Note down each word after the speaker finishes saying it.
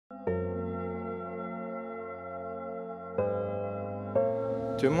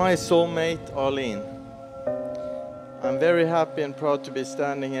To my soulmate, Arleen, I'm very happy and proud to be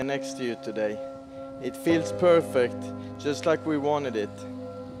standing here next to you today. It feels perfect, just like we wanted it.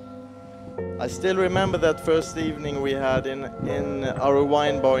 I still remember that first evening we had in our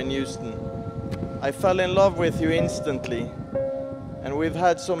wine bar in Houston. I fell in love with you instantly, and we've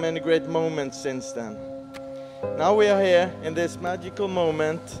had so many great moments since then. Now we are here in this magical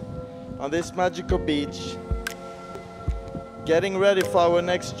moment, on this magical beach, getting ready for our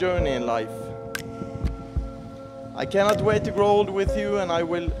next journey in life. I cannot wait to grow old with you, and I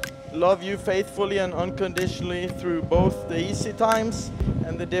will love you faithfully and unconditionally through both the easy times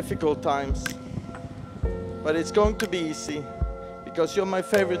and the difficult times. But it's going to be easy, because you're my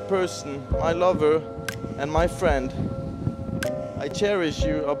favorite person, my lover, and my friend. I cherish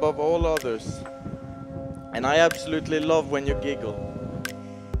you above all others, and I absolutely love when you giggle.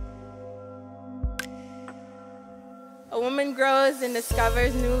 A woman grows and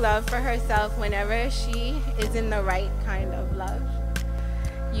discovers new love for herself whenever she is in the right kind of love.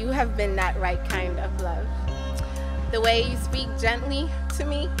 You have been that right kind of love. The way you speak gently to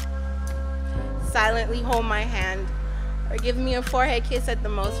me, silently hold my hand, or give me a forehead kiss at the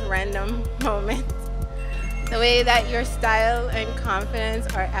most random moment. The way that your style and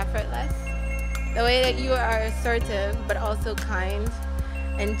confidence are effortless. The way that you are assertive but also kind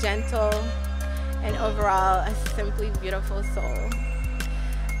and gentle, and overall a simply beautiful soul.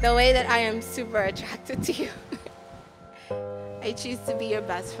 The way that I am super attracted to you. I choose to be your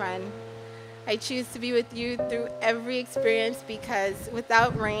best friend. I choose to be with you through every experience, because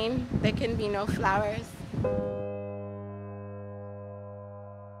without rain, there can be no flowers.